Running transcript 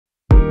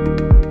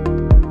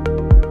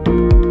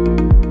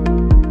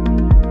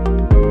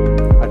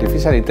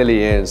Artificial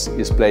intelligence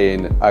is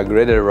playing a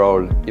greater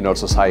role in our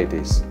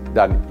societies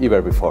than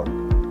ever before.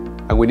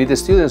 And we need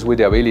students with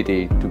the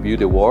ability to view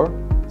the world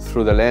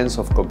through the lens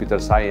of computer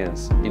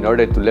science in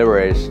order to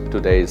leverage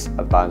today's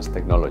advanced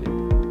technology.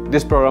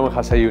 This program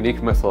has a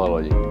unique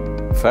methodology.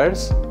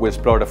 First, we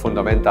explore the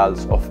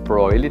fundamentals of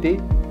probability,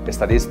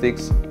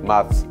 statistics,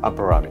 maths, and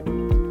programming.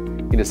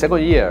 In the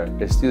second year,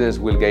 the students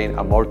will gain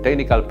a more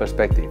technical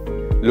perspective,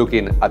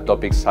 looking at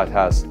topics such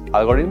as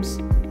algorithms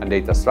and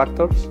data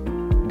structures,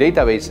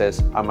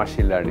 databases, and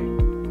machine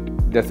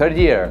learning. The third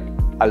year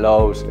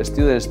allows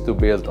students to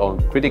build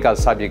on critical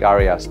subject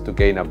areas to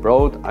gain a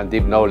broad and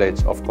deep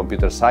knowledge of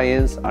computer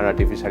science and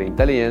artificial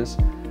intelligence,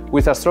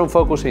 with a strong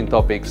focus in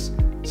topics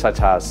such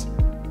as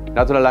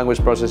natural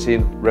language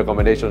processing,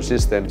 recommendation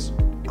systems,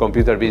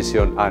 computer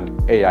vision,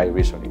 and AI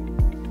reasoning.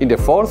 In the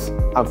fourth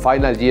and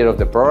final year of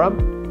the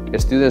program,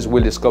 students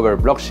will discover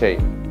blockchain,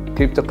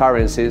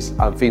 cryptocurrencies,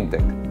 and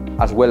fintech,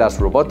 as well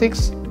as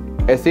robotics,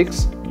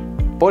 ethics,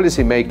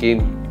 policy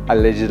making,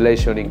 and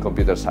legislation in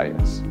computer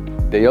science.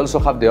 They also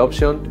have the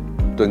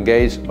option to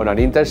engage on an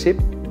internship,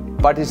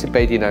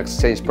 participate in an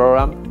exchange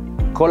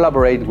program,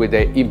 collaborate with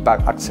the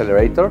Impact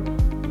Accelerator,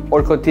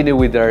 or continue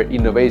with their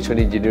innovation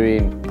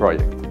engineering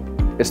project.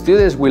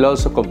 Students will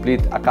also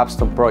complete a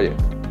capstone project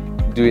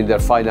during their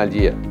final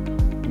year,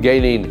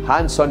 gaining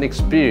hands-on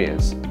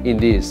experience in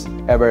this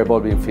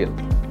ever-evolving field.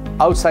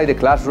 Outside the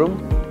classroom,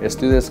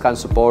 students can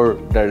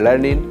support their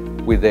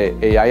learning with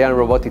the AI and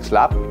Robotics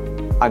Lab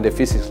and the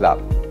Physics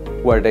Lab,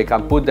 where they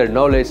can put their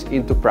knowledge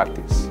into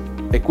practice.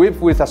 Equipped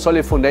with a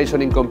solid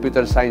foundation in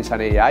computer science and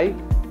AI,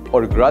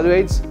 our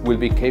graduates will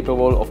be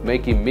capable of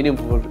making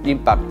meaningful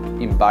impact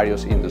in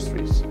various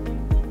industries,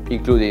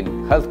 including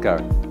healthcare,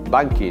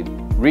 banking,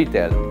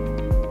 retail,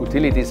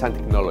 utilities, and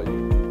technology.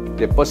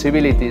 The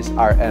possibilities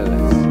are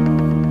endless.